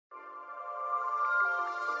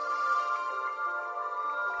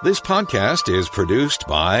This podcast is produced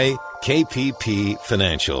by KPP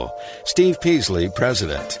Financial. Steve Peasley,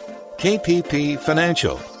 President. KPP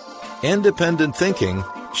Financial. Independent thinking,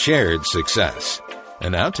 shared success.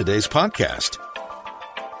 And now today's podcast.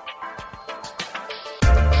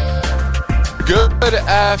 Good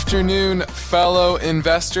afternoon, fellow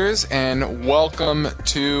investors, and welcome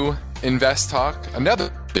to Invest Talk,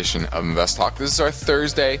 another edition of Invest Talk. This is our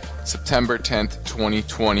Thursday, September 10th,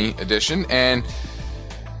 2020 edition, and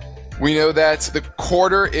we know that the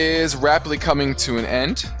quarter is rapidly coming to an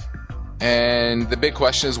end, and the big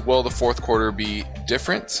question is, will the fourth quarter be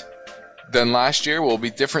different than last year? Will it be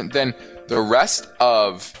different than the rest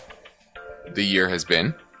of the year has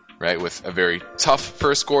been, right? With a very tough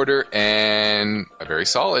first quarter and a very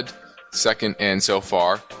solid second and so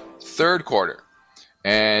far third quarter.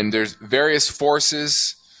 And there's various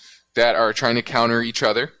forces that are trying to counter each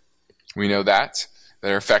other. We know that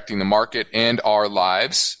are affecting the market and our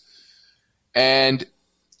lives. And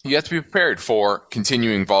you have to be prepared for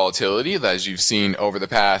continuing volatility. As you've seen over the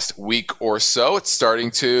past week or so, it's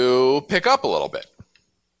starting to pick up a little bit,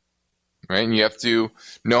 right? And you have to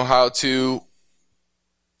know how to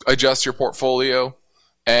adjust your portfolio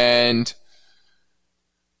and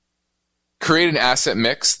create an asset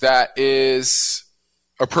mix that is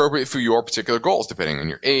appropriate for your particular goals, depending on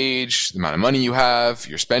your age, the amount of money you have,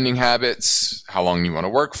 your spending habits, how long you want to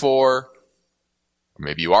work for. Or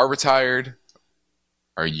maybe you are retired.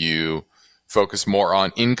 Are you focused more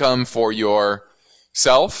on income for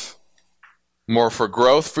yourself, more for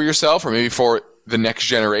growth for yourself, or maybe for the next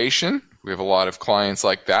generation? We have a lot of clients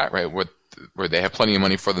like that, right, where they have plenty of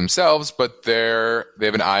money for themselves, but they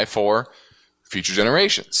have an eye for future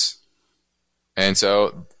generations. And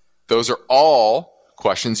so those are all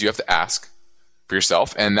questions you have to ask for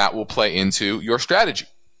yourself, and that will play into your strategy.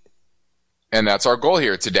 And that's our goal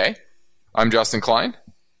here today. I'm Justin Klein.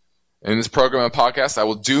 In this program and podcast, I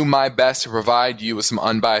will do my best to provide you with some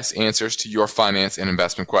unbiased answers to your finance and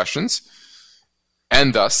investment questions,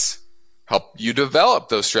 and thus help you develop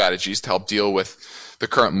those strategies to help deal with the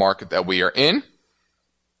current market that we are in.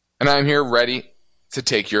 And I'm here ready to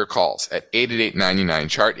take your calls at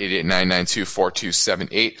 888-99-CHART,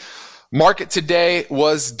 888-992-4278. Market today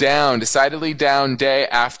was down, decidedly down day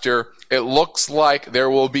after it looks like there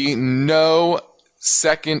will be no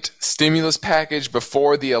second stimulus package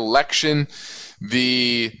before the election.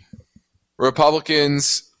 The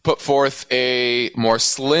Republicans put forth a more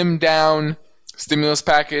slimmed down stimulus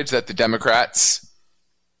package that the Democrats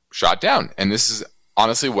shot down. And this is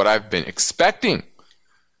honestly what I've been expecting.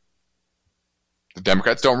 The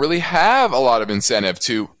Democrats don't really have a lot of incentive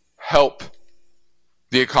to help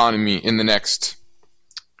the economy in the next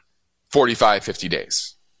 45, 50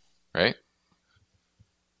 days, right?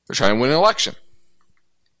 They're trying to win an election.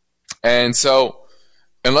 And so,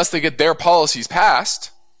 unless they get their policies passed,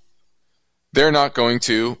 they're not going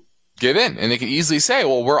to give in. And they can easily say,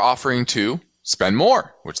 well, we're offering to spend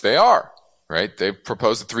more, which they are, right? They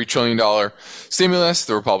proposed a $3 trillion stimulus,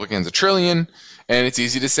 the Republicans $1 trillion. And it's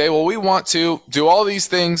easy to say, well, we want to do all these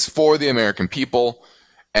things for the American people.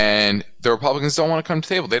 And the Republicans don't want to come to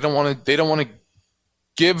the table. They don't want to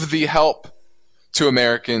give the help to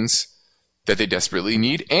Americans that they desperately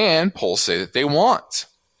need, and polls say that they want.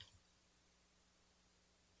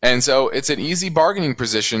 And so it's an easy bargaining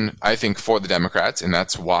position, I think, for the Democrats, and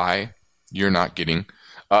that's why you're not getting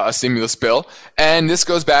a stimulus bill. And this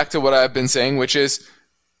goes back to what I've been saying, which is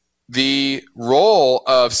the role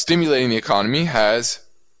of stimulating the economy has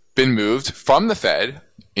been moved from the Fed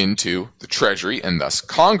into the Treasury and thus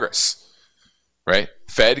Congress, right?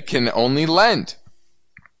 Fed can only lend,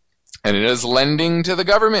 and it is lending to the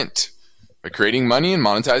government by creating money and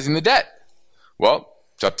monetizing the debt. Well,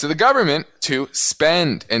 it's up to the government to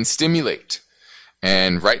spend and stimulate.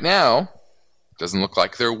 And right now, it doesn't look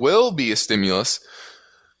like there will be a stimulus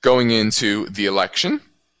going into the election.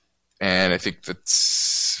 And I think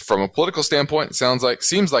that's, from a political standpoint, it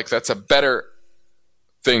seems like that's a better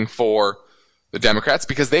thing for the Democrats,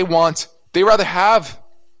 because they rather have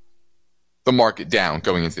the market down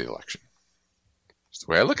going into the election. That's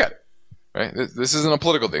the way I look at it. Right? This isn't a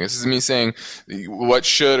political thing. This isn't me saying what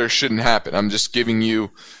should or shouldn't happen. I'm just giving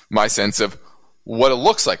you my sense of what it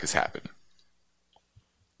looks like is happening.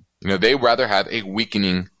 They rather have a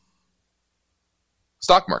weakening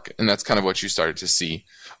stock market, and that's kind of what you started to see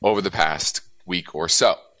over the past week or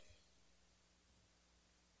so.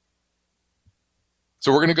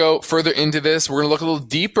 So we're going to go further into this. We're going to look a little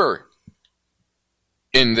deeper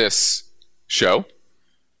in this show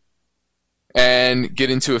and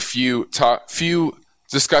get into a few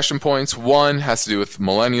discussion points. One has to do with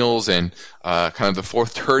millennials and kind of the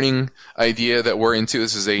fourth turning idea that we're into.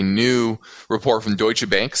 This is a new report from Deutsche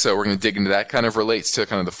Bank, so we're going to dig into that. Kind of relates to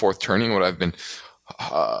kind of the fourth turning, what I've been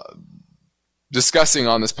discussing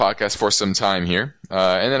on this podcast for some time here.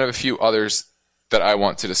 And then I have a few others that I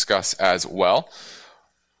want to discuss as well.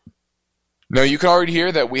 Now, you can already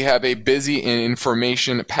hear that we have a busy and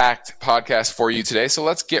information-packed podcast for you today, so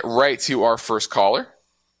let's get right to our first caller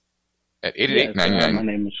at 888-99. My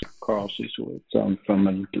name is Carl Ciesowitz. I'm from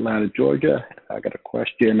Atlanta, Georgia. I got a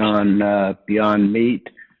question on Beyond Meat,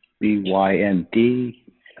 BYND.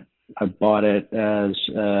 I bought it as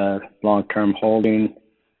a long-term holding.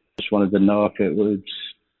 Just wanted to know if it was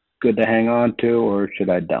good to hang on to or should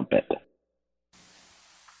I dump it?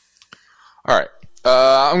 All right.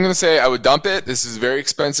 I'm going to say I would dump it. This is very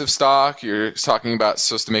expensive stock. You're talking about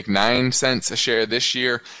supposed to make 9 cents a share this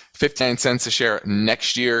year, 59 cents a share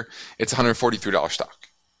next year. It's $143 stock.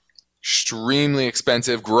 Extremely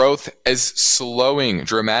expensive. Growth is slowing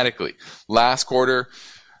dramatically. Last quarter,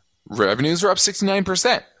 revenues were up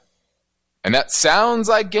 69%. And that sounds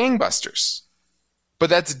like gangbusters.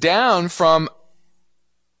 But that's down from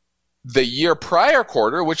the year prior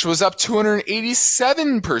quarter, which was up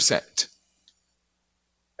 287%.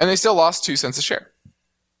 And they still lost 2 cents a share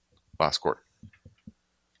last quarter.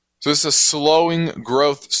 So this is a slowing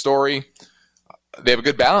growth story. They have a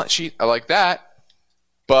good balance sheet. I like that.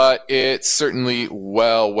 But it's certainly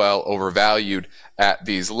well overvalued at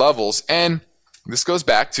these levels. And this goes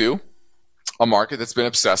back to a market that's been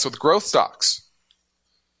obsessed with growth stocks.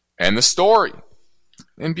 And the story.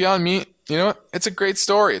 And Beyond Meat, you know what? It's a great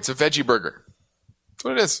story. It's a veggie burger. That's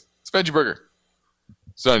what it is. It's a veggie burger.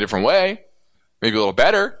 It's done a different way. Maybe a little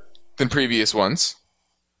better than previous ones.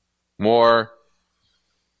 More,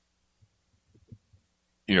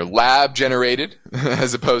 lab generated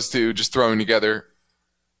as opposed to just throwing together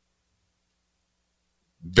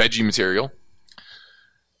veggie material.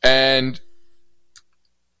 And,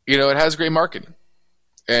 it has great marketing.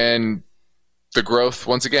 And the growth,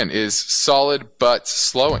 once again, is solid but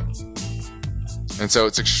slowing. And so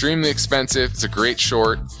it's extremely expensive. It's a great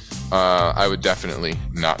short. I would definitely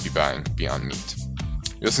not be buying Beyond Meat.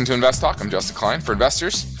 You're listening to Invest Talk. I'm Justin Klein. For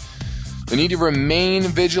investors, the need to remain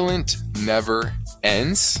vigilant never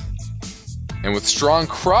ends. And with strong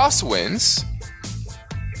crosswinds,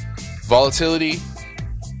 volatility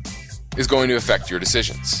is going to affect your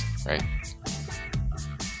decisions, right?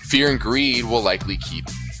 Fear and greed will likely keep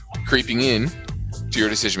creeping in to your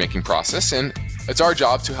decision-making process, and it's our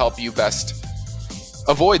job to help you best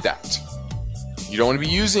avoid that. You don't want to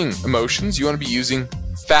be using emotions. You want to be using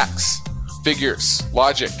facts, figures,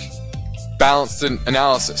 logic, balanced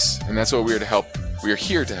analysis, and that's what we are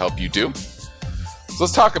here to help you do. So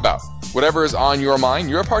let's talk about whatever is on your mind.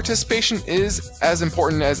 Your participation is as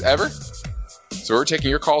important as ever. So we're taking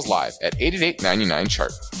your calls live at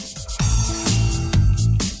 888-99-CHART.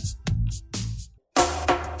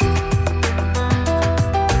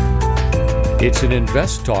 It's an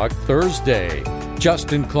Invest Talk Thursday.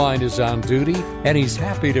 Justin Klein is on duty, and he's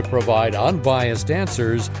happy to provide unbiased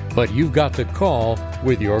answers, but you've got to call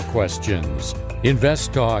with your questions.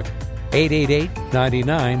 Invest Talk,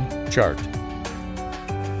 888-99-CHART.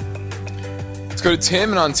 Let's go to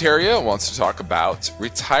Tim in Ontario, who wants to talk about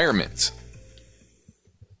retirement.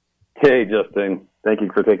 Hey, Justin. Thank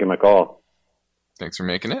you for taking my call. Thanks for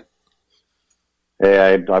making it. Hey,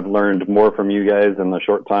 I've learned more from you guys in the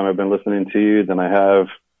short time I've been listening to you than I have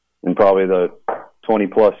in probably the 20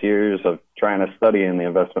 plus years of trying to study in the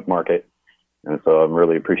investment market. And so I'm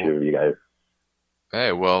really appreciative of you guys.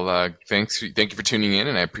 Hey, well, thank you for tuning in,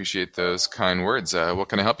 and I appreciate those kind words. What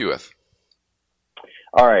can I help you with?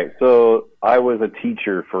 All right. So I was a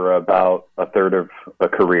teacher for about a third of a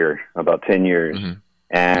career, about 10 years,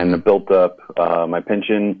 and built up my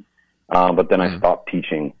pension, but then I stopped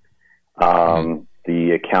teaching.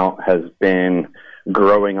 The account has been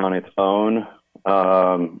growing on its own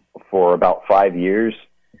for about 5 years,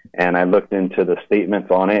 and I looked into the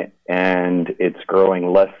statements on it, and it's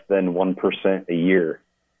growing less than 1% a year.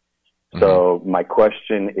 So my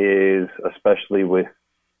question is, especially with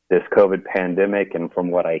this COVID pandemic, and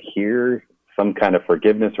from what I hear, some kind of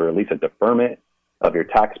forgiveness or at least a deferment of your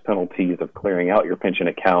tax penalties of clearing out your pension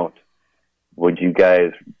account, would you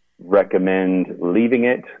guys recommend leaving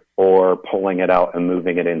it or pulling it out and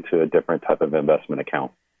moving it into a different type of investment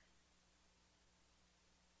account?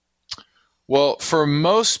 Well, for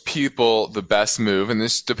most people, the best move, and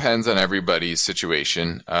this depends on everybody's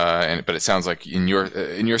situation, but it sounds like in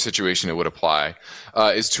your situation it would apply,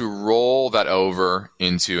 is to roll that over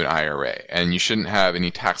into an IRA, and you shouldn't have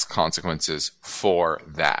any tax consequences for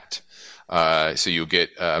that. So you'll get,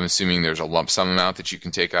 I'm assuming there's a lump sum amount that you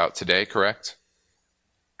can take out today, correct?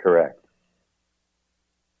 Correct.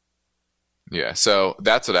 Yeah, so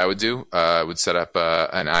that's what I would do. I would set up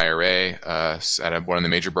an IRA at one of the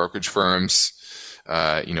major brokerage firms.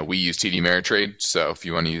 We use TD Ameritrade, so if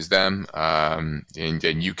you want to use them, and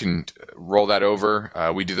you can roll that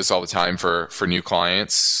over. We do this all the time for new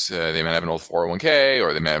clients. They might have an old 401k,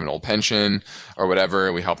 or they might have an old pension, or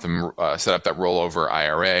whatever. We help them set up that rollover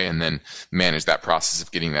IRA, and then manage that process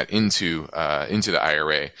of getting that into the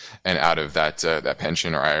IRA and out of that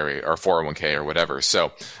pension or IRA or 401k or whatever.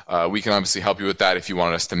 So we can obviously help you with that if you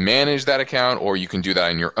want us to manage that account, or you can do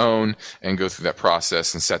that on your own and go through that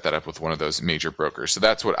process and set that up with one of those major brokers. So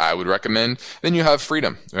that's what I would recommend. Then you have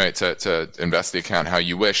freedom, right, to invest the account how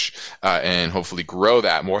you wish, and hopefully grow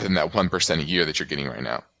that more than that 1% a year that you're getting right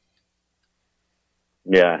now.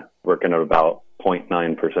 Yeah, working at about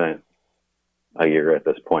 0.9% a year at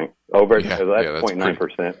this point. That's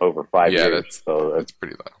 0.9% over 5 years. That's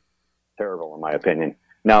pretty low. Terrible in my opinion.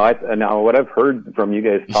 Now what I've heard from you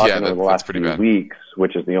guys talking over the last few weeks,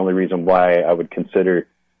 which is the only reason why I would consider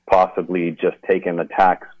possibly just taking the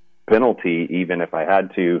tax penalty, even if I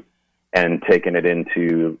had to, and taking it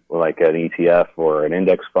into like an ETF or an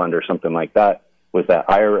index fund or something like that, was that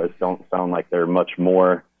IRAs don't sound like they're much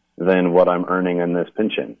more than what I'm earning in this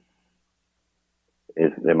pension.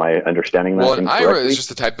 Am I understanding that incorrectly? Well, an IRA is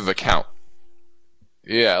just a type of account.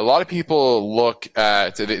 Yeah, a lot of people look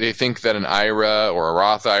at, they think that an IRA or a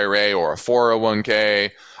Roth IRA or a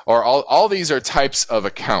 401k or all these are types of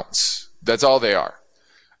accounts. That's all they are.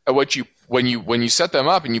 When you set them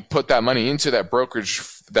up and you put that money into that brokerage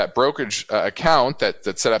account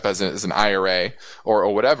that's set up as an IRA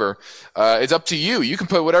or whatever, it's up to you. You can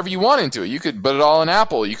put whatever you want into it. You could put it all in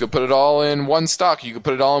Apple. You could put it all in one stock. You could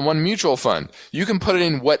put it all in one mutual fund. You can put it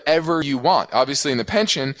in whatever you want. Obviously, in the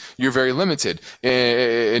pension, you're very limited.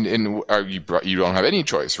 You don't have any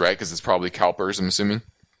choice, right? Because it's probably CalPERS, I'm assuming.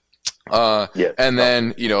 Yes. And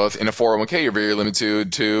then, if in a 401k, you're very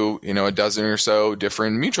limited to, a dozen or so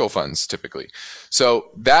different mutual funds typically. So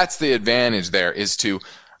that's the advantage there, is to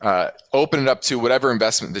open it up to whatever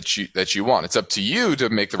investment that you want. It's up to you to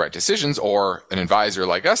make the right decisions, or an advisor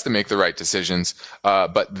like us to make the right decisions.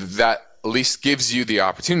 But that at least gives you the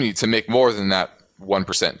opportunity to make more than that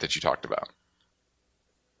 1% that you talked about.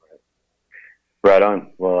 Right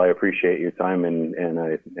on. Well, I appreciate your time and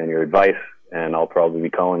your advice. And I'll probably be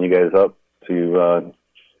calling you guys up to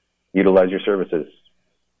utilize your services.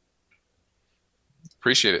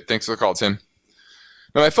 Appreciate it. Thanks for the call, Tim.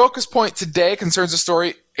 Now, my focus point today concerns a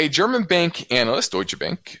story. A German bank analyst, Deutsche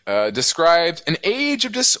Bank, described an age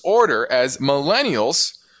of disorder as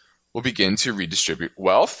millennials will begin to redistribute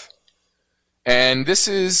wealth. And this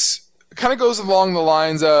kind of goes along the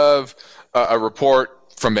lines of a report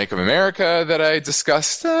from Bank of America that I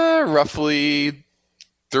discussed roughly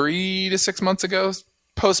 3 to 6 months ago,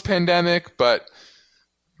 post-pandemic, but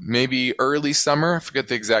maybe early summer. I forget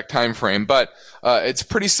the exact time frame, but it's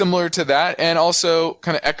pretty similar to that, and also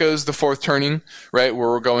kind of echoes the fourth turning, right, where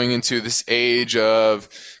we're going into this age of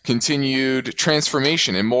continued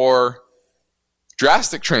transformation and more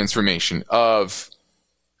drastic transformation of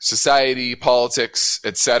society, politics,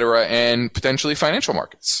 etc., and potentially financial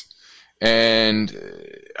markets. And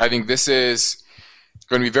I think this is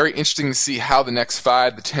going to be very interesting to see how the next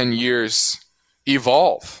 5 to 10 years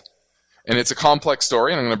evolve. And it's a complex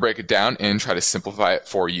story, and I'm going to break it down and try to simplify it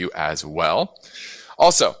for you as well.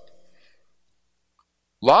 Also,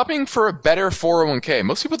 lobbying for a better 401k.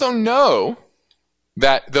 Most people don't know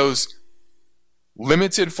that those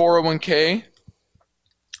limited 401k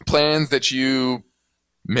plans that you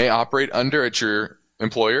may operate under at your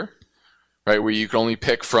employer, right, where you can only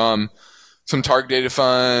pick from some target-dated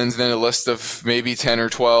funds, then a list of maybe 10 or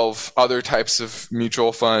 12 other types of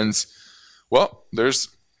mutual funds. Well, there's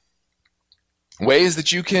ways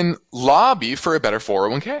that you can lobby for a better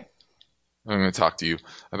 401k. I'm going to talk to you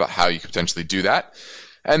about how you could potentially do that.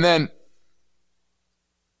 And then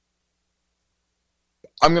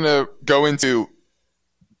I'm going to go into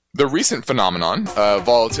the recent phenomenon of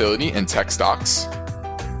volatility in tech stocks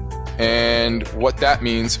and what that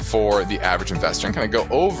means for the average investor, and kind of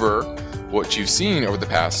go over what you've seen over the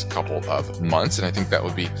past couple of months, and I think that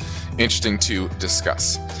would be interesting to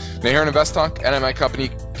discuss. Now, here on Invest Talk and at my company,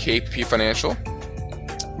 KPP Financial,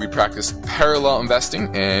 we practice parallel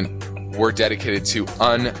investing, and we're dedicated to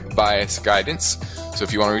unbiased guidance. So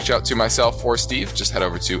if you want to reach out to myself or Steve, just head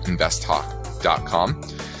over to investtalk.com,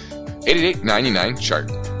 888-99-CHART.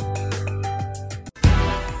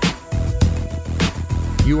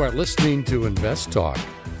 You are listening to Invest Talk.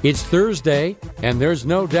 It's Thursday, and there's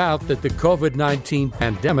no doubt that the COVID-19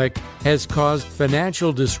 pandemic has caused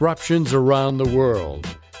financial disruptions around the world.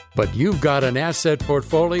 But you've got an asset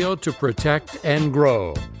portfolio to protect and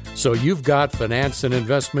grow. So you've got finance and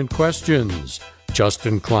investment questions.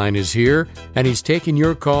 Justin Klein is here, and he's taking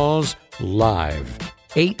your calls live.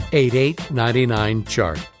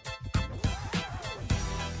 888-99-CHART.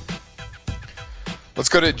 Let's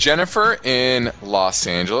go to Jennifer in Los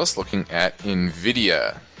Angeles looking at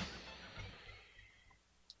NVIDIA.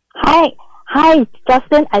 Hi,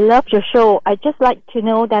 Justin. I love your show. I just like to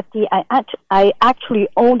know that I actually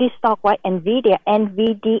own this stock, right? NVIDIA,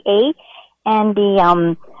 NVDA, and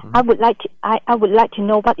I would like to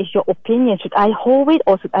know what is your opinion. Should I hold it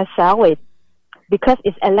or should I sell it? Because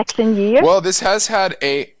it's election year. Well, this has had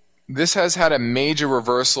a major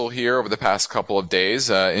reversal here over the past couple of days,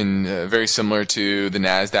 very similar to the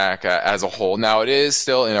Nasdaq as a whole. Now, it is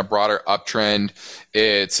still in a broader uptrend.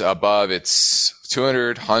 It's above its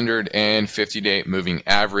 200, 150-day moving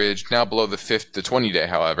average, now below the 20-day,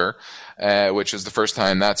 however, which is the first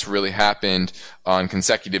time that's really happened on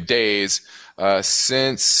consecutive days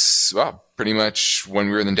since, well, pretty much when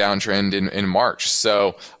we were in the downtrend in March.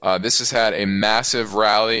 So this has had a massive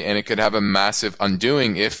rally, and it could have a massive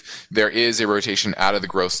undoing if there is a rotation out of the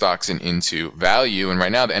growth stocks and into value. And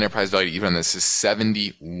right now, the enterprise value even on this is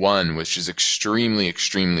 71, which is extremely,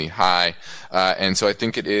 extremely high. And so I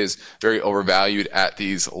think it is very overvalued at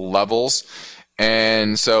these levels.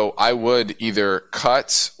 And so I would either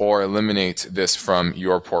cut or eliminate this from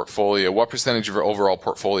your portfolio. What percentage of your overall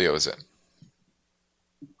portfolio is it?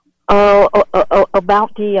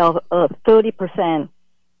 About the 30%.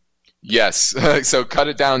 Yes. So cut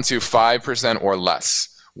it down to 5% or less.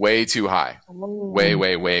 Way too high.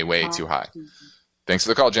 Way too high. Thanks for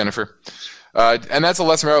the call, Jennifer. And that's a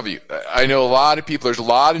lesson overview. I know there's a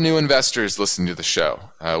lot of new investors listening to the show.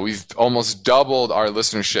 We've almost doubled our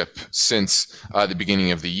listenership since the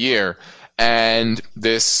beginning of the year. And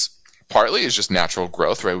this partly is just natural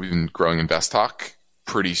growth, right? We've been growing InvestTalk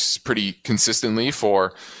pretty consistently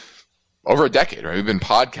for over a decade, right? We've been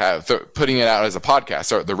putting it out as a podcast.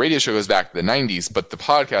 So the radio show goes back to the 90s, but the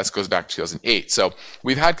podcast goes back to 2008. So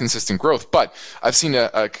we've had consistent growth, but I've seen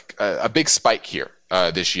a big spike here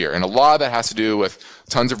this year. And a lot of that has to do with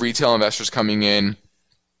tons of retail investors coming in,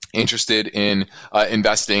 interested in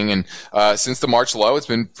investing. And since the March low, it's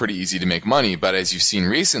been pretty easy to make money. But as you've seen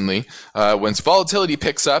recently, once volatility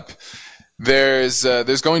picks up, there's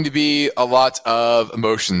going to be a lot of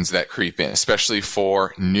emotions that creep in, especially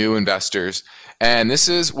for new investors. And this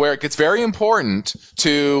is where it gets very important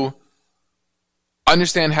to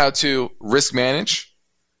understand how to risk manage,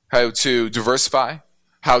 how to diversify,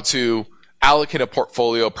 how to allocate a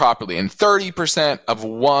portfolio properly. And 30%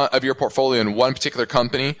 of your portfolio in one particular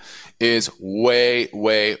company is way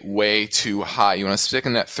too high. You want to stick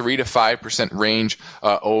in that 3 to 5% range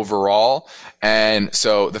overall. And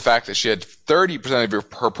so the fact that she had 30% of her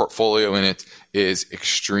portfolio in it is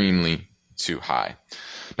extremely too high.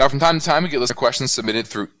 Now, from time to time, we get listener questions submitted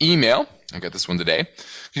through email. I got this one today.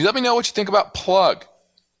 Can you let me know what you think about Plug?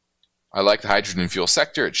 I like the hydrogen fuel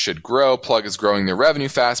sector. It should grow. Plug is growing their revenue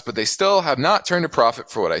fast, but they still have not turned a profit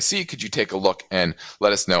for what I see. Could you take a look and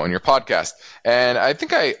let us know in your podcast? And I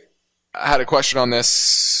think I had a question on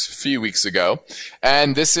this a few weeks ago,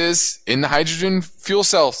 and this is in the hydrogen fuel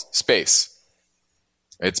cell space.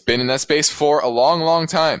 It's been in that space for a long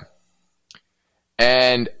time.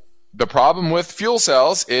 And the problem with fuel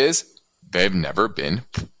cells is they've never been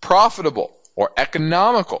profitable or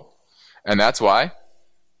economical. And that's why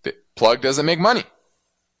Plug doesn't make money,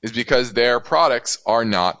 is because their products are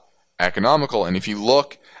not economical. And if you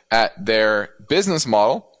look at their business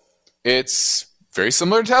model, it's very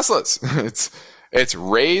similar to Tesla's. It's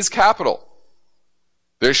raise capital.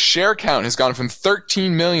 Their share count has gone from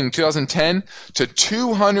 13 million in 2010 to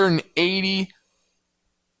 280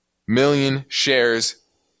 million shares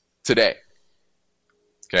today.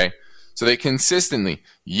 Okay? So they consistently,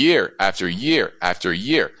 year after year after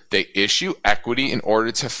year, they issue equity in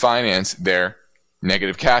order to finance their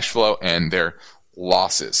negative cash flow and their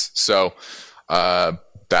losses. So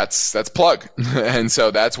that's Plug. And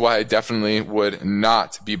so that's why I definitely would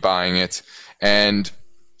not be buying it. And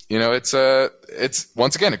you know, it's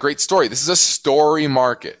once again a great story. This is a story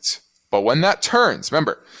market. But when that turns,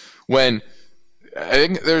 remember, when I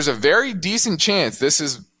think there's a very decent chance this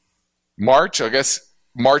is March, I guess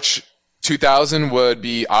March 2000 would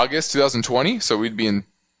be August 2020, so we'd be in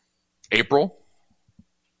April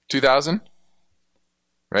 2000,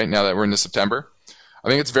 right? Now that we're into September. I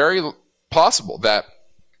think it's very possible that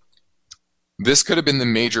this could have been the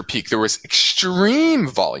major peak. There was extreme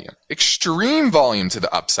volume to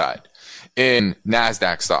the upside in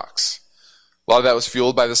NASDAQ stocks. A lot of that was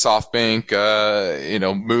fueled by the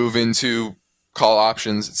SoftBank, move into call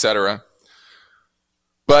options, etc.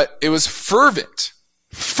 But it was fervent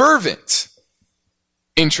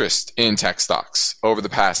interest in tech stocks over the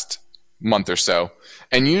past month or so.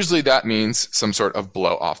 And usually that means some sort of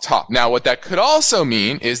blow off top. Now, what that could also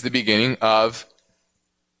mean is the beginning of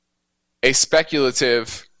a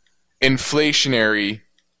speculative inflationary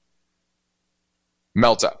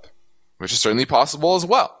melt up, which is certainly possible as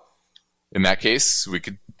well. In that case, we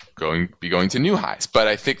could be going to new highs. But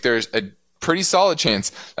I think there's a pretty solid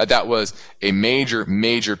chance that that was a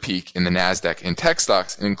major peak in the NASDAQ and tech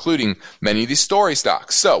stocks, including many of these story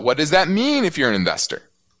stocks. So what does that mean if you're an investor? It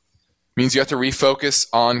means you have to refocus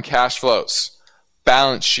on cash flows,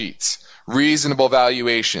 balance sheets, reasonable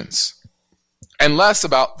valuations, and less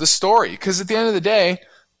about the story. Because at the end of the day,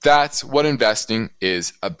 that's what investing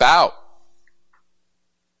is about.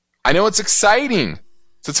 I know it's exciting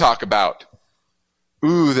to talk about,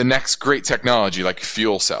 the next great technology like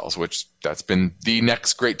fuel cells, which that's been the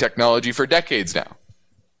next great technology for decades now.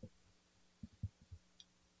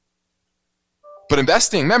 But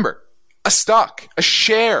investing, remember, a stock, a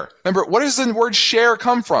share. Remember, what does the word share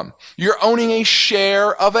come from? You're owning a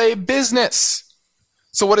share of a business.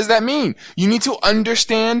 So what does that mean? You need to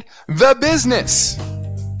understand the business.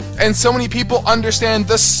 And so many people understand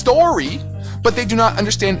the story, but they do not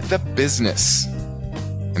understand the business.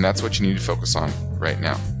 And that's what you need to focus on right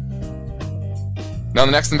now. Now,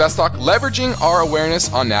 the next Invest Talk, leveraging our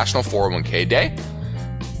awareness on National 401k Day.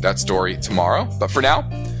 That story tomorrow. But for now,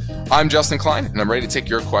 I'm Justin Klein, and I'm ready to take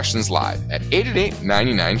your questions live at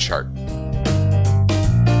 888-99-CHART.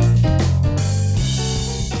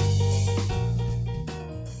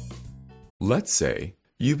 Let's say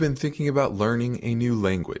you've been thinking about learning a new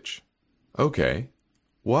language. Okay,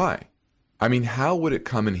 why? I mean, how would it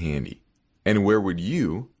come in handy? And where would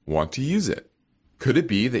you want to use it? Could it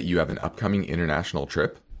be that you have an upcoming international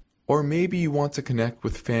trip? Or maybe you want to connect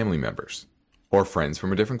with family members or friends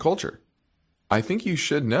from a different culture? I think you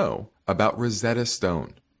should know about Rosetta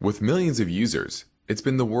Stone. With millions of users, it's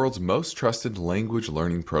been the world's most trusted language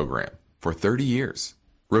learning program for 30 years.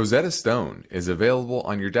 Rosetta Stone is available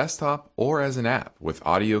on your desktop or as an app with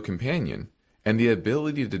Audio Companion and the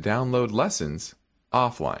ability to download lessons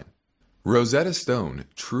offline. Rosetta Stone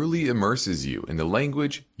truly immerses you in the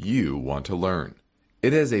language you want to learn.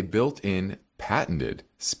 It has a built-in, patented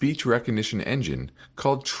speech recognition engine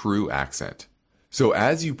called True Accent. So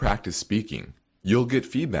as you practice speaking, you'll get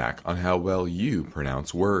feedback on how well you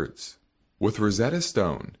pronounce words. With Rosetta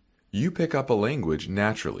Stone, you pick up a language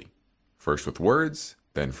naturally, first with words,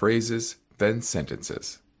 then phrases, then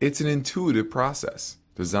sentences. It's an intuitive process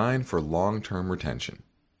designed for long-term retention.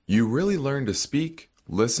 You really learn to speak,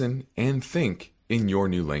 listen, and think in your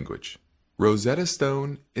new language. Rosetta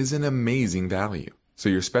Stone is an amazing value, so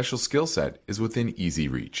your special skill set is within easy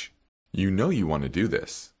reach. You know you want to do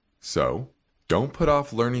this, so don't put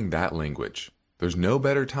off learning that language. There's no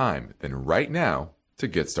better time than right now to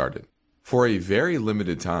get started. For a very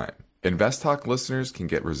limited time, Invest Talk listeners can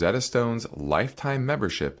get Rosetta Stone's lifetime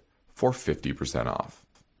membership for 50% off.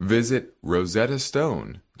 Visit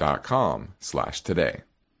rosettastone.com/today.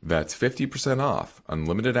 That's 50% off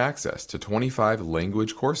unlimited access to 25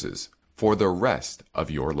 language courses for the rest of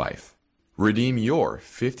your life. Redeem your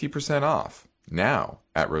 50% off now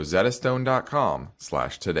at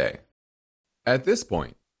rosettastone.com/today. At this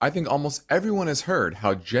point, I think almost everyone has heard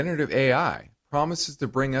how generative AI promises to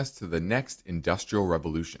bring us to the next industrial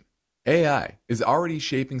revolution. AI is already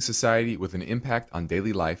shaping society with an impact on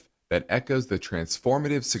daily life that echoes the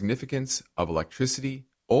transformative significance of electricity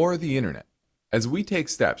or the internet. As we take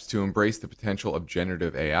steps to embrace the potential of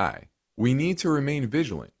generative AI, we need to remain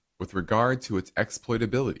vigilant with regard to its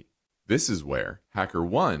exploitability. This is where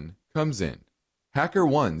HackerOne comes in.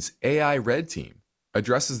 HackerOne's AI Red Team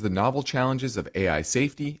addresses the novel challenges of AI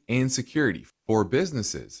safety and security for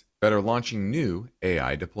businesses that are launching new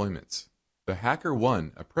AI deployments. The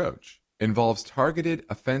HackerOne approach involves targeted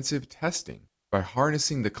offensive testing by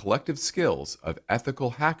harnessing the collective skills of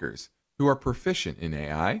ethical hackers who are proficient in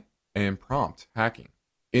AI and prompt hacking.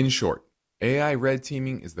 In short, AI red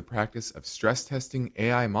teaming is the practice of stress testing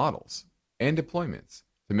AI models and deployments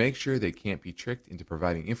to make sure they can't be tricked into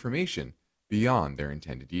providing information beyond their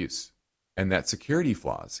intended use, and that security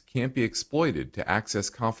flaws can't be exploited to access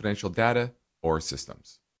confidential data or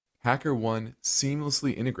systems. HackerOne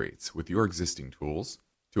seamlessly integrates with your existing tools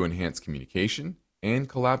to enhance communication and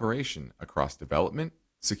collaboration across development,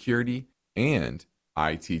 security, and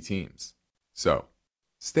IT teams. So,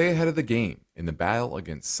 stay ahead of the game in the battle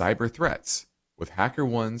against cyber threats with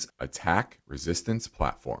HackerOne's attack resistance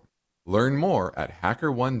platform. Learn more at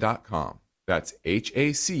HackerOne.com That's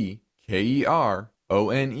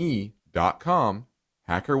HACKERONE.com,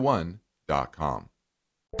 HackerOne.com.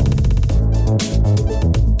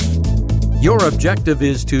 Your objective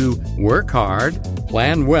is to work hard,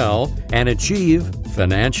 plan well, and achieve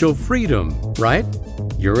financial freedom, right?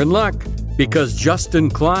 You're in luck, because Justin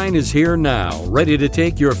Klein is here now, ready to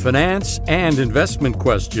take your finance and investment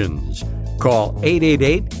questions. Call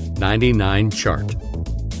 888-99-CHART.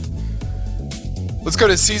 Let's go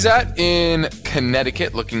to CZAT in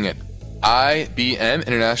Connecticut, looking at IBM,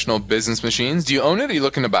 International Business Machines. Do you own it, or are you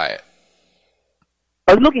looking to buy it?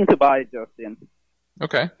 I was looking to buy it, Justin.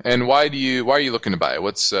 Okay. And why are you looking to buy it?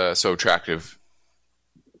 What's so attractive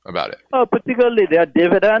about it? Particularly their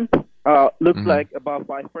dividend looks like about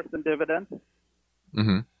 5% dividend.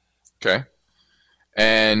 Mm-hmm. Okay.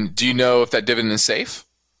 And do you know if that dividend is safe?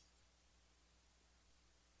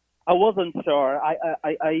 I wasn't sure.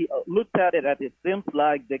 I looked at it, and it seems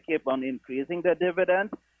like they keep on increasing the dividend,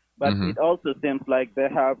 but it also seems like they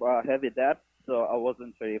have heavy debt, so I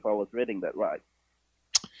wasn't sure if I was reading that right.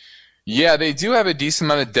 Yeah, they do have a decent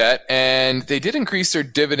amount of debt, and they did increase their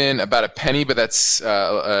dividend about a penny, but that's,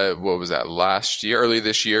 what was that, early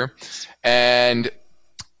this year. And,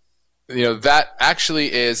 that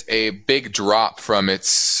actually is a big drop from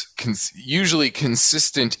its usually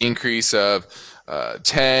consistent increase of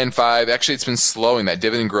 10, 5. Actually, it's been slowing. That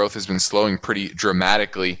dividend growth has been slowing pretty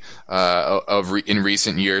dramatically in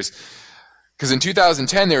recent years. Because in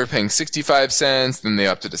 2010, they were paying 65 cents, then they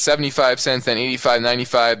upped it to 75 cents, then 85,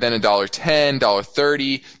 95, then $1.10,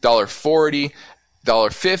 $1.30, $1.40,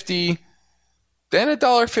 $1.50, then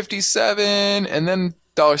 $1.57, and then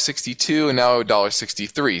 $1.62, and now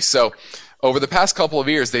 $1.63. So over the past couple of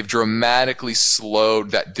years, they've dramatically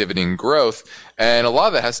slowed that dividend growth, and a lot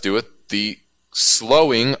of that has to do with the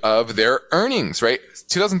slowing of their earnings, right?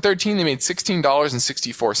 2013, they made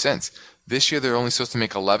 $16.64. This year, they're only supposed to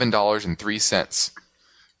make $11.03.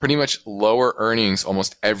 Pretty much lower earnings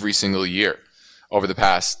almost every single year over the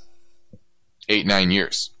past 8-9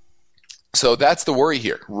 years. So that's the worry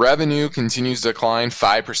here. Revenue continues to decline,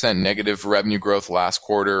 5% negative revenue growth last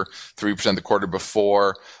quarter, 3% the quarter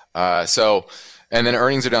before. And then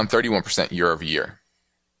earnings are down 31% year over year.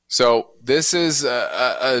 So this is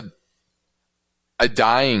a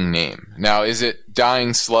dying name. Now, is it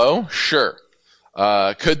dying slow? Sure.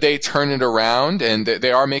 Could they turn it around? And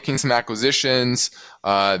they are making some acquisitions.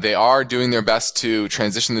 They are doing their best to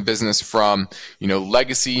transition the business from,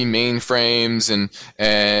 legacy mainframes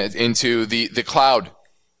and into the cloud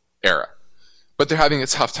era. But they're having a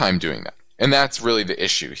tough time doing that. And that's really the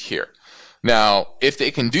issue here. Now, if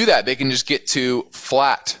they can do that, they can just get to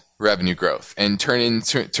flat revenue growth and turn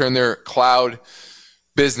their cloud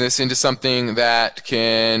business into something that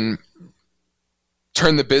can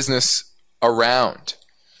turn the business around,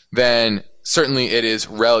 then certainly it is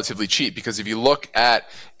relatively cheap, because if you look at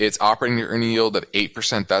its operating earning yield of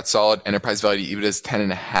 8%, that's solid. Enterprise value to EBITDA is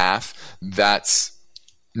 10.5. That's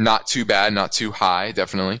not too bad, not too high,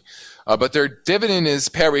 definitely. But their dividend is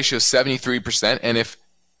payout ratio 73%, and if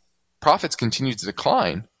profits continue to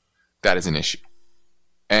decline, that is an issue.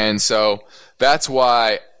 And so that's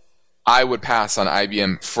why I would pass on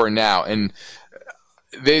IBM for now, and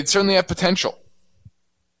they certainly have potential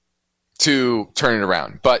to turn it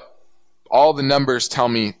around. But all the numbers tell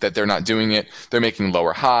me that they're not doing it. They're making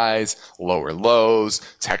lower highs, lower lows.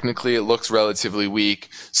 Technically, it looks relatively weak.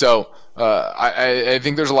 So I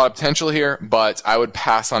think there's a lot of potential here, but I would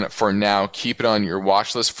pass on it for now. Keep it on your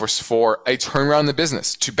watch list for a turnaround in the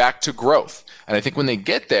business, back to growth. And I think when they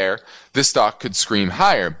get there, this stock could scream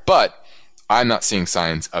higher. But I'm not seeing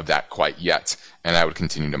signs of that quite yet, and I would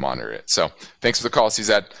continue to monitor it. So thanks for the call,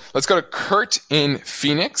 CZ. Let's go to Kurt in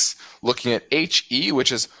Phoenix, looking at HE,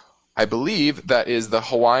 which is, I believe, that is the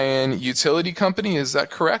Hawaiian utility company. Is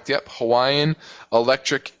that correct? Yep, Hawaiian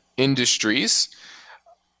Electric Industries.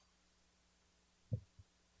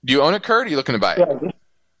 Do you own it, Kurt, or are you looking to buy it? Yeah,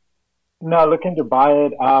 no, looking to buy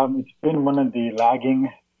it. It's been one of the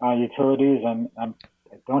lagging utilities, and I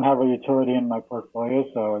don't have a utility in my portfolio,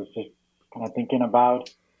 so I was just kind of thinking about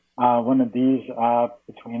one of these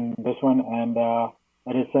between this one and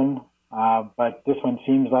Edison. But this one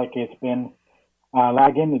seems like it's been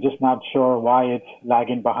lagging. I'm just not sure why it's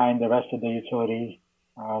lagging behind the rest of the utility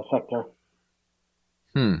sector.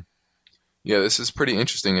 Yeah, this is pretty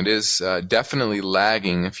interesting. It is definitely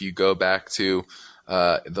lagging. If you go back to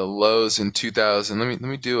the lows in 2000, let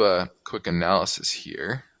me do a quick analysis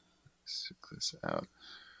here. Let's check this out.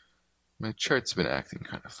 My chart's been acting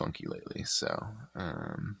kind of funky lately, so let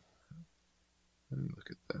me look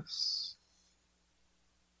at this.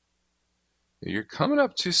 You're coming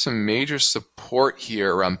up to some major support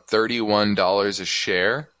here around $31 a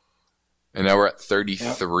share. And now we're at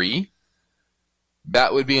 33. Yep.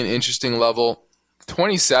 That would be an interesting level.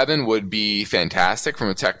 27 would be fantastic from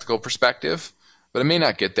a technical perspective, but it may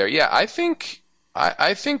not get there. Yeah, I think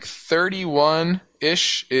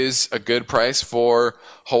 31-ish is a good price for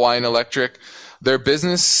Hawaiian Electric. Their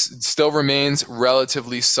business still remains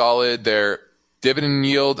relatively solid. Their dividend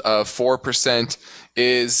yield of 4%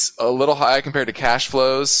 is a little high compared to cash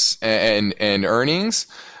flows and earnings.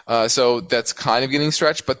 So that's kind of getting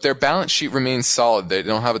stretched, but their balance sheet remains solid. They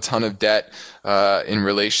don't have a ton of debt in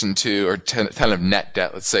relation to, or ton of net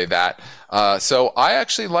debt, let's say that. So I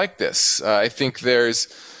actually like this. I think you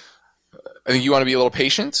want to be a little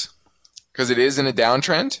patient because it is in a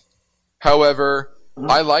downtrend. However,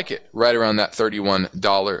 I like it right around that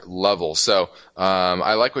 $31 level. So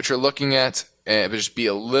I like what you're looking at, but just be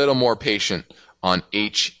a little more patient on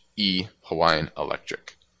HE Hawaiian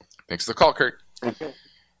Electric. Thanks for the call, Kurt. Okay.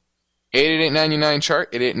 888-99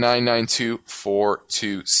 chart,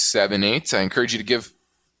 888-992-4278. I encourage you to give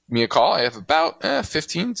me a call. I have about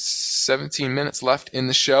 15, 17 minutes left in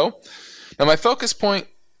the show. Now, my focus point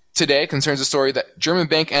today concerns a story that German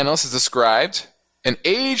bank analyst has described an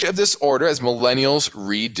age of disorder as millennials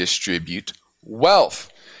redistribute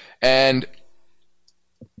wealth. And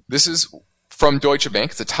this is from Deutsche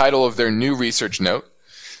Bank. It's the title of their new research note,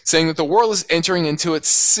 saying that the world is entering into its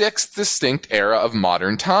sixth distinct era of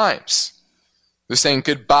modern times. They're saying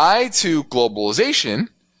goodbye to globalization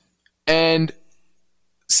and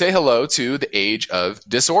say hello to the age of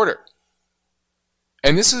disorder.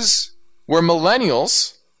 And this is where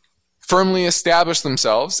millennials firmly establish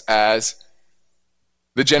themselves as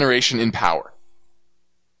the generation in power.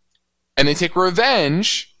 And they take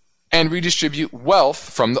revenge and redistribute wealth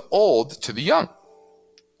from the old to the young.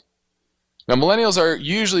 Now, millennials are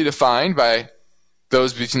usually defined by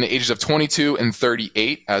those between the ages of 22 and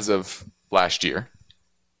 38 as of last year.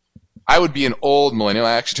 I would be an old millennial.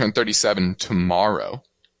 I actually turn 37 tomorrow.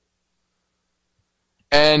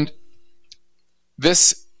 And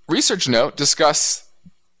this research note discusses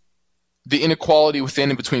the inequality within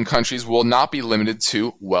and between countries will not be limited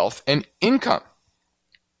to wealth and income.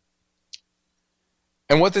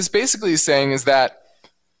 And what this basically is saying is that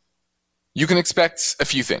you can expect a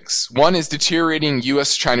few things. One is deteriorating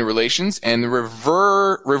U.S.-China relations and the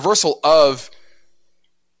reversal of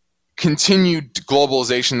continued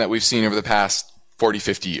globalization that we've seen over the past 40,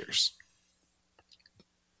 50 years.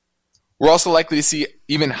 We're also likely to see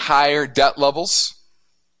even higher debt levels,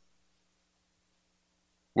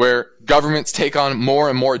 where governments take on more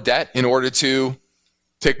and more debt in order to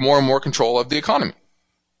take more and more control of the economy.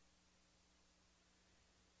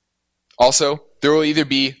 Also, there will either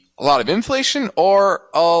be a lot of inflation or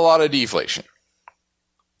a lot of deflation.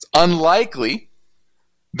 It's unlikely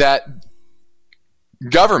that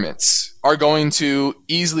governments are going to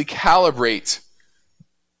easily calibrate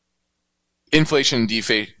inflation and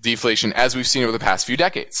deflation as we've seen over the past few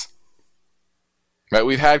decades. Right?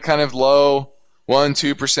 We've had kind of low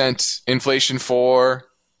 1-2% inflation for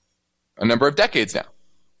a number of decades now.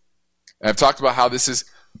 And I've talked about how this is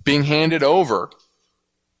being handed over.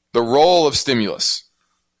 The role of stimulus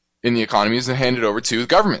in the economy is handed over to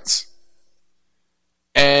governments.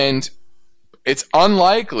 And it's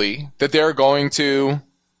unlikely that they're going to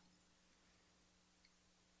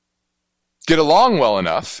get along well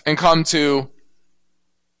enough and come to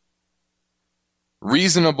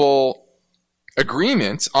reasonable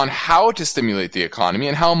agreements on how to stimulate the economy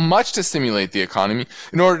and how much to stimulate the economy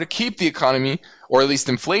in order to keep the economy, or at least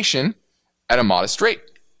inflation, at a modest rate.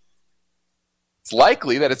 It's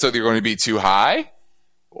likely that it's either going to be too high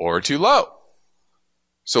or too low.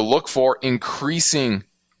 So look for increasing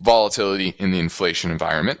volatility in the inflation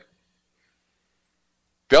environment.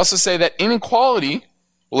 They also say that inequality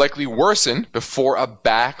will likely worsen before a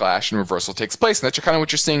backlash and reversal takes place. And that's kind of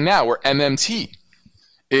what you're seeing now, where MMT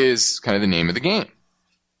is kind of the name of the game.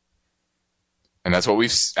 And that's what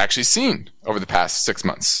we've actually seen over the past 6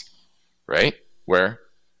 months, right? Where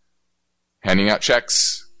handing out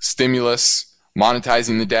checks, stimulus,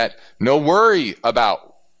 monetizing the debt, no worry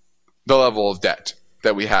about the level of debt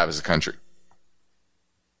that we have as a country.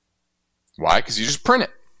 Why? Because you just print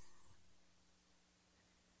it.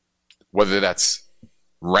 Whether that's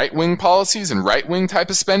right-wing policies and right-wing type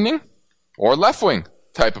of spending, or left-wing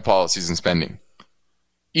type of policies and spending.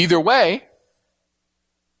 Either way,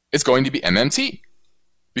 it's going to be MMT,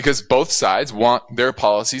 because both sides want their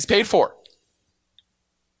policies paid for.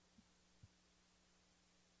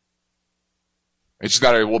 It's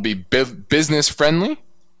just it will be business-friendly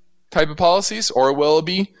type of policies, or will it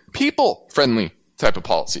be people-friendly type of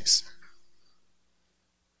policies?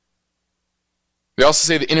 They also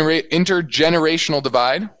say the intergenerational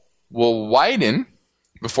divide will widen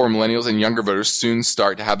before millennials and younger voters soon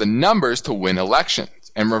start to have the numbers to win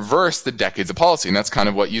elections and reverse the decades of policy. And that's kind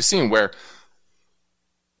of what you've seen, where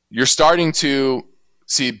you're starting to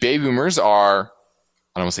see baby boomers are,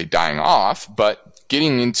 I don't want to say dying off, but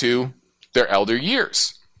getting into their elder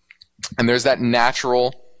years. And there's that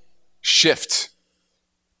natural shift.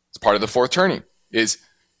 It's part of the fourth turning, is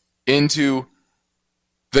into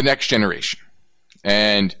the next generation.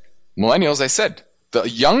 And millennials, I said, the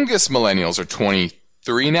youngest millennials are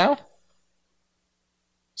 23 now.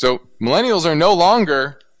 So millennials are no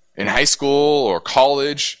longer in high school or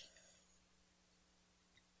college.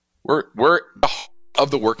 We're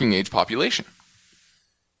of the working age population.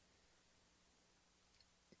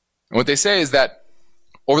 And what they say is that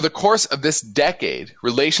over the course of this decade,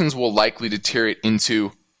 relations will likely deteriorate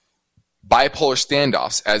into bipolar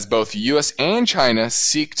standoffs as both the U.S. and China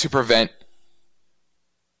seek to prevent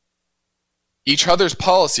each other's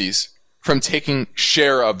policies from taking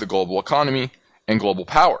share of the global economy and global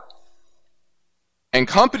power. And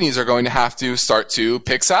companies are going to have to start to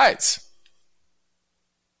pick sides.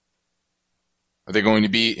 Are they going to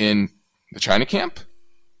be in the China camp,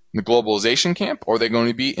 in the globalization camp, or are they going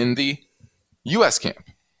to be in the U.S. camp?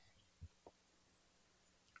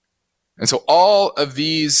 And so all of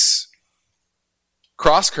these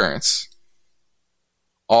cross currents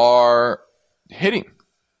are hitting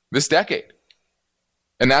this decade.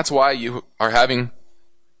 And that's why you are having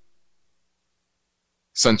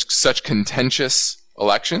such contentious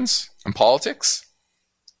elections and politics,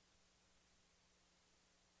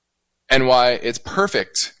 and why it's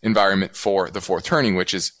perfect environment for the fourth turning,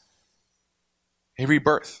 which is a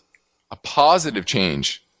rebirth, a positive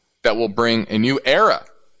change that will bring a new era.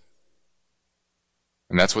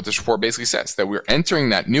 And that's what this report basically says, that we're entering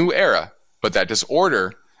that new era, but that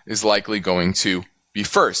disorder is likely going to be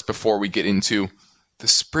first before we get into the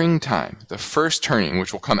springtime, the first turning,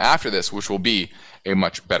 which will come after this, which will be a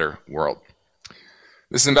much better world.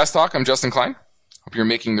 This is Invest Talk. I'm Justin Klein. Hope you're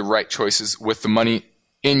making the right choices with the money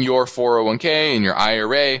in your 401k, in your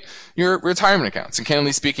IRA, your retirement accounts. And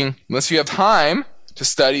candidly speaking, unless you have time to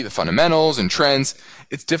study the fundamentals and trends,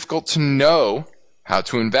 it's difficult to know how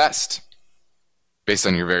to invest based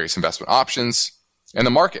on your various investment options and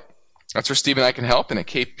the market. That's where Steve and I can help. And at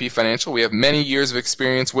KPP Financial, we have many years of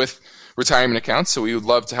experience with retirement accounts, so we would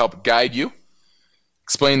love to help guide you,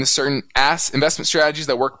 explain the certain investment strategies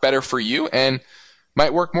that work better for you and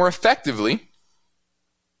might work more effectively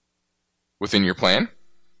within your plan.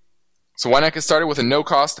 So why not get started with a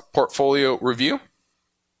no-cost portfolio review?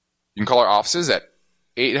 You can call our offices at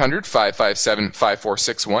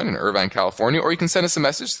 800-557-5461 in Irvine, California, or you can send us a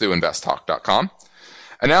message through investtalk.com.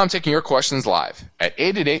 And now I'm taking your questions live at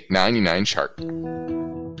 888-99-CHART.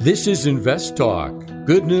 This is Invest Talk.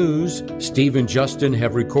 Good news, Steve and Justin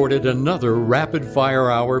have recorded another Rapid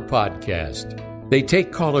Fire Hour podcast. They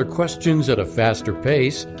take caller questions at a faster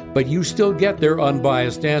pace, but you still get their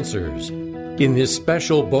unbiased answers. In this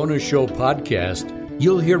special bonus show podcast,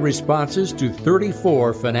 you'll hear responses to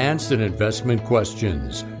 34 finance and investment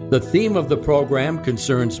questions. The theme of the program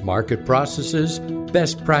concerns market processes,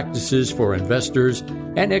 best practices for investors,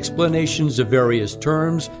 and explanations of various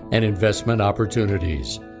terms and investment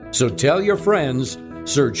opportunities. So tell your friends,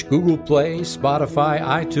 search Google Play, Spotify,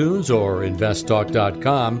 iTunes, or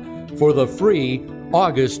investtalk.com for the free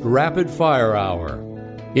August Rapid Fire Hour.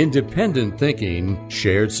 Independent thinking,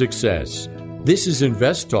 shared success. This is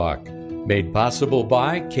Invest Talk, made possible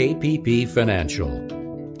by KPP Financial.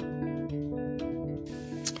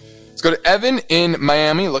 Let's go to Evan in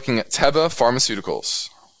Miami looking at Teva Pharmaceuticals.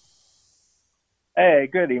 Hey,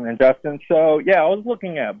 good evening, Justin. So, I was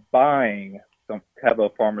looking at buying some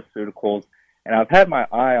Teva Pharmaceuticals, and I've had my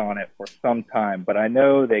eye on it for some time, but I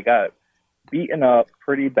know they got beaten up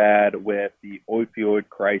pretty bad with the opioid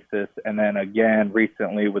crisis, and then again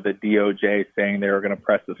recently with the DOJ saying they were going to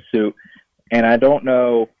press a suit. And I don't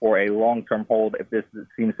know for a long-term hold if this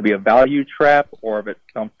seems to be a value trap or if it's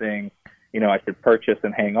something, I should purchase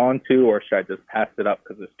and hang on to, or should I just pass it up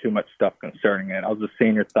because there's too much stuff concerning it? I was just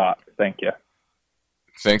seeing your thoughts. Thank you.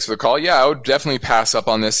 Thanks for the call. Yeah, I would definitely pass up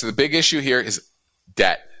on this. So the big issue here is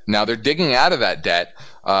debt. Now, they're digging out of that debt,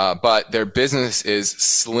 but their business is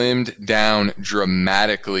slimmed down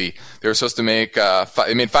dramatically. They were supposed to make,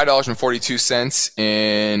 they made $5.42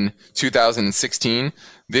 in 2016.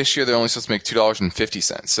 This year, they're only supposed to make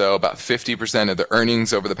 $2.50. So about 50% of the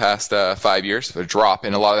earnings over the past 5 years, a drop.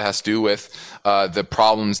 And a lot of that has to do with the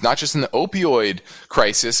problems, not just in the opioid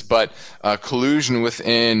crisis, but collusion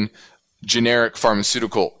within generic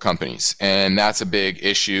pharmaceutical companies, and that's a big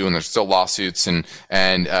issue. And there's still lawsuits, and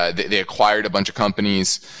they acquired a bunch of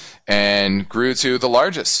companies and grew to the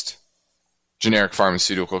largest generic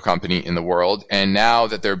pharmaceutical company in the world. And now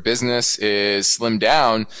that their business is slimmed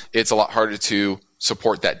down, it's a lot harder to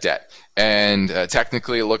support that debt. And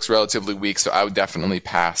technically, it looks relatively weak, so I would definitely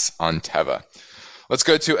pass on Teva. Let's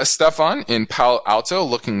go to Estefan in Palo Alto,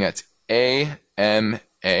 looking at AMA,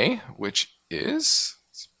 which is,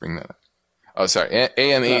 let's bring that up. Oh, sorry,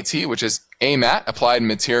 AMAT, which is AMAT, Applied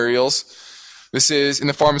Materials. This is in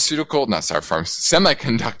the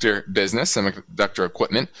semiconductor business, semiconductor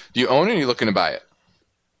equipment. Do you own it, or are you looking to buy it?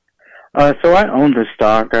 So I own the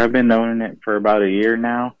stock. I've been owning it for about a year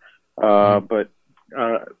now. But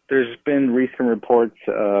there's been recent reports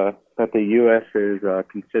that the U.S. is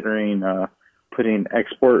considering putting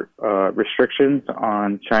export restrictions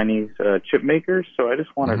on Chinese chip makers. So I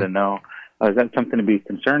just wanted to know, is that something to be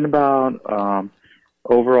concerned about?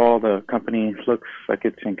 Overall, the company looks like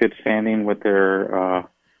it's in good standing with their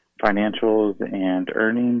financials and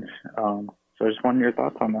earnings. So I just wanted your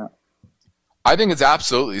thoughts on that. I think it's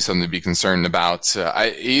absolutely something to be concerned about.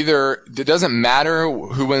 It doesn't matter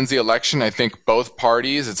who wins the election. I think both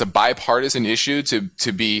parties, it's a bipartisan issue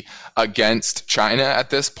to be against China at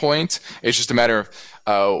this point. It's just a matter of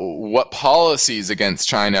what policies against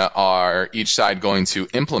China are each side going to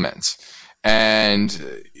implement. And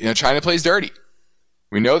China plays dirty.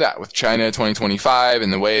 We know that with China 2025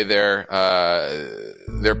 and the way they're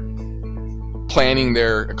planning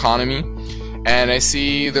their economy. And I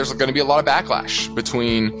see there's going to be a lot of backlash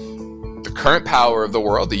between the current power of the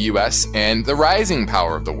world, the U.S., and the rising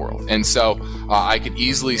power of the world. And so I could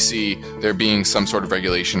easily see there being some sort of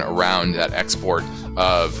regulation around that export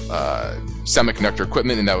of semiconductor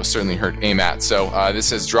equipment, and that would certainly hurt AMAT. So this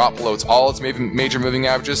has dropped below all its major moving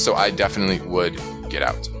averages, so I definitely would get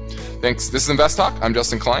out. Thanks. This is Invest Talk. I'm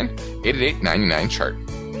Justin Klein, 888-99-CHART.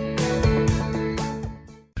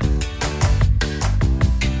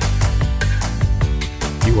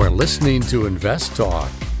 You are listening to Invest Talk.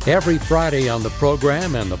 Every Friday on the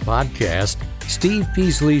program and the podcast, Steve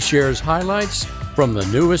Peasley shares highlights from the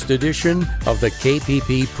newest edition of the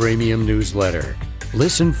KPP Premium Newsletter.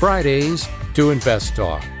 Listen Fridays to Invest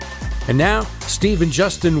Talk. And now, Steve and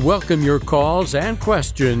Justin welcome your calls and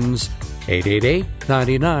questions.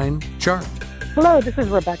 888-99-CHART. Hello, this is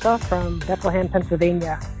Rebecca from Bethlehem,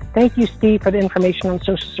 Pennsylvania. Thank you, Steve, for the information on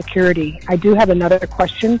Social Security. I do have another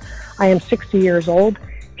question. I am 60 years old,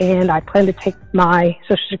 and I plan to take my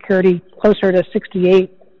Social Security closer to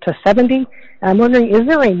 68 to 70. And I'm wondering, is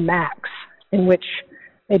there a max in which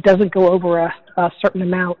it doesn't go over a certain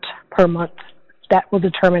amount per month that will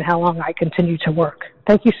determine how long I continue to work?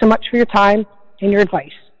 Thank you so much for your time and your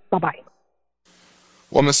advice. Bye-bye.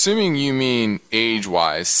 Well, I'm assuming you mean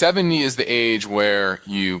age-wise. 70 is the age where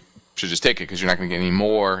you should just take it because you're not going to get any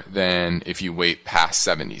more than if you wait past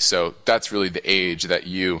 70. So that's really the age that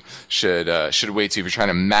you should wait to if you're trying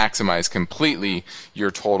to maximize completely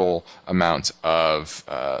your total amount of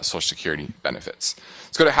Social Security benefits.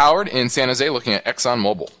 Let's go to Howard in San Jose looking at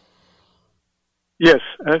ExxonMobil. Yes,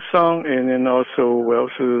 Exxon and then also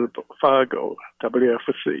Wells Fargo,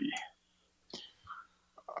 WFC.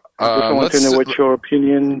 I just want to know what's your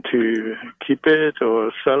opinion to keep it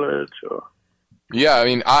or sell it. Or yeah, I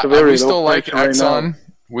mean, we still like Exxon. Right,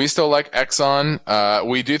 we still like Exxon.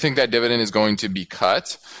 We do think that dividend is going to be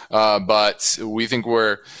cut, but we think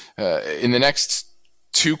we're in the next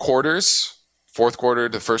 2 quarters, fourth quarter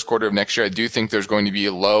to the first quarter of next year, I do think there's going to be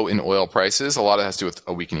a low in oil prices. A lot of it has to do with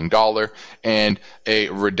a weakening dollar and a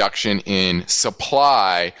reduction in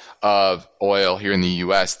supply of oil here in the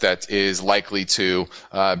U.S. that is likely to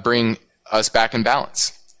bring us back in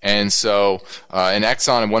balance. And so in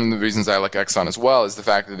Exxon, and one of the reasons I like Exxon as well is the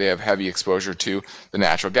fact that they have heavy exposure to the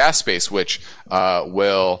natural gas space, which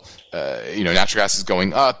natural gas is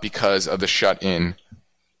going up because of the shut-in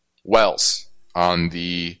wells on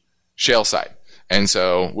the shale side. And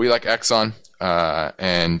so we like Exxon,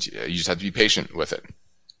 and you just have to be patient with it.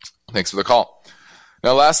 Thanks for the call.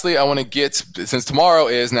 Now, lastly, I want to get, since tomorrow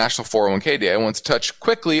is National 401k Day, I want to touch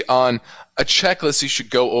quickly on a checklist you should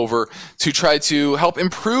go over to try to help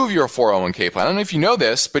improve your 401k plan. I don't know if you know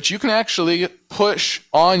this, but you can actually push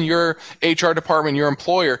on your HR department, your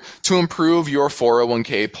employer, to improve your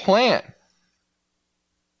 401k plan.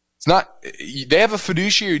 It's not, they have a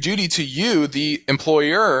fiduciary duty to you, the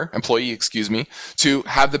employee, to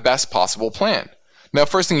have the best possible plan. Now,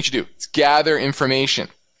 first thing you should do is gather information.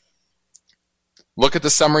 Look at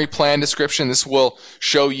the summary plan description. This will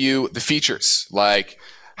show you the features, like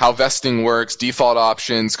how vesting works, default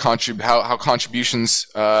options, how contributions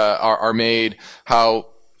are made, how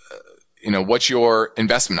what your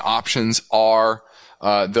investment options are,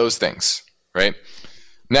 those things, right?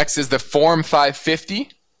 Next is the Form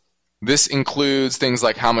 550. This includes things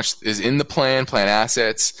like how much is in the plan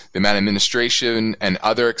assets, the amount of administration and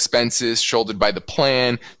other expenses shouldered by the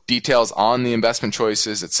plan, details on the investment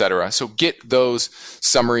choices, etc. So get those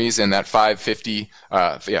summaries in that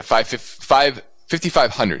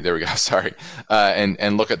 5,500. There we go. Sorry.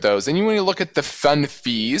 And look at those. And you want to look at the fund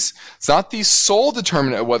fees. It's not the sole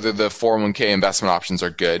determinant of whether the 401k investment options are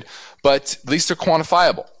good, but at least they're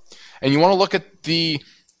quantifiable. And you want to look at the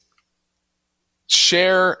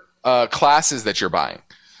share classes that you're buying.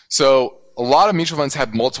 So a lot of mutual funds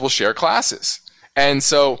have multiple share classes. And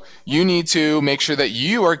so you need to make sure that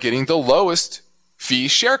you are getting the lowest fee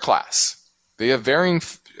share class. They have varying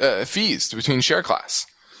fees between share class.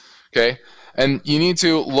 Okay. And you need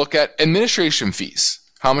to look at administration fees.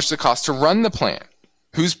 How much does it cost to run the plan?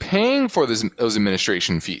 Who's paying for those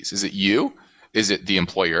administration fees? Is it you? Is it the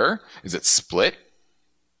employer? Is it split?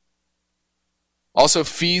 Also,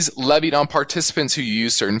 fees levied on participants who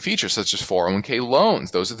use certain features, such as 401k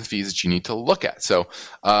loans. Those are the fees that you need to look at. So,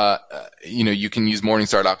 you can use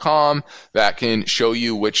Morningstar.com. That can show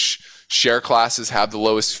you which share classes have the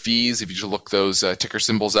lowest fees if you just look those ticker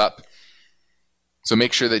symbols up. So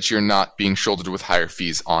make sure that you're not being shouldered with higher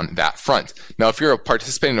fees on that front. Now, if you're a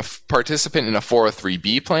participant in a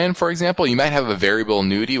 403b plan, for example, you might have a variable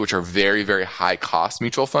annuity, which are very, very high cost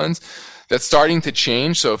mutual funds. That's starting to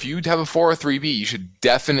change. So if you have a 403b, you should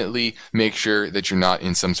definitely make sure that you're not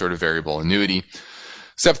in some sort of variable annuity.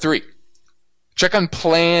 Step 3, check on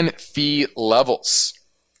plan fee levels.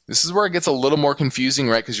 This is where it gets a little more confusing,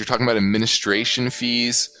 right? Because you're talking about administration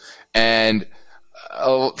fees, and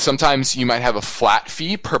sometimes you might have a flat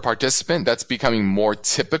fee per participant. That's becoming more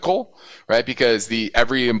typical, right? Because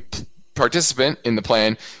every participant in the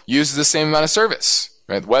plan uses the same amount of service,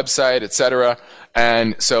 right? The website, etc.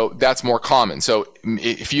 And so that's more common. So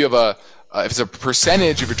if you have if it's a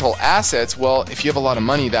percentage of your total assets, well, if you have a lot of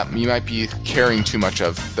money, that you might be carrying too much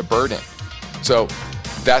of the burden. So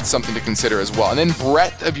that's something to consider as well. And then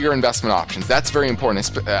breadth of your investment options. That's very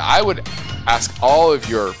important. I would ask all of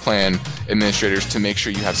your plan administrators to make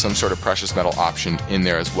sure you have some sort of precious metal option in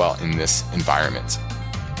there as well in this environment.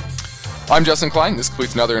 I'm Justin Klein. This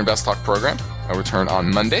concludes another Invest Talk program. I'll return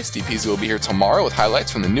on Monday. Steve Peasley will be here tomorrow with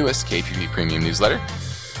highlights from the newest KPP Premium newsletter.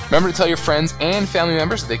 Remember to tell your friends and family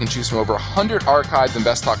members that they can choose from over 100 archived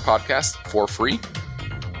Invest Talk podcasts for free. You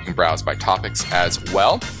can browse by topics as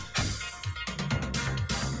well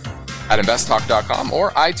at investtalk.com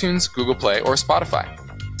or iTunes, Google Play, or Spotify.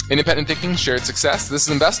 Independent thinking, shared success. This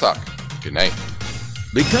is Invest Talk. Good night.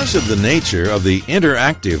 Because of the nature of the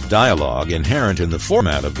interactive dialogue inherent in the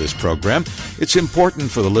format of this program, it's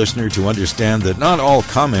important for the listener to understand that not all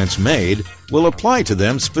comments made will apply to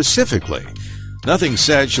them specifically. Nothing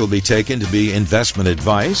said shall be taken to be investment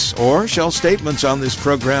advice, or shall statements on this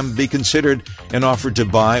program be considered an offer to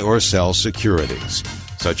buy or sell securities.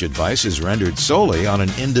 Such advice is rendered solely on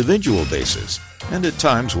an individual basis, and at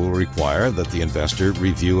times will require that the investor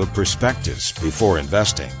review a prospectus before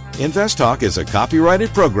investing. Invest Talk is a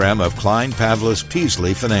copyrighted program of Klein Pavlis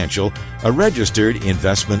Peasley Financial, a registered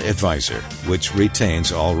investment advisor, which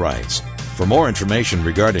retains all rights. For more information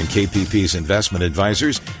regarding KPP's investment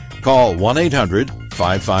advisors, call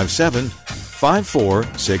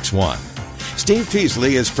 1-800-557-5461. Steve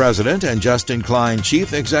Peasley is President and Justin Klein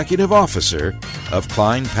Chief Executive Officer of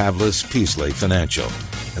Klein Pavlis Peasley Financial.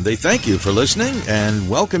 And they thank you for listening and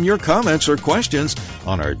welcome your comments or questions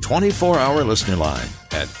on our 24-hour listener line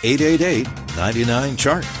at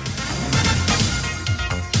 888-99-CHART.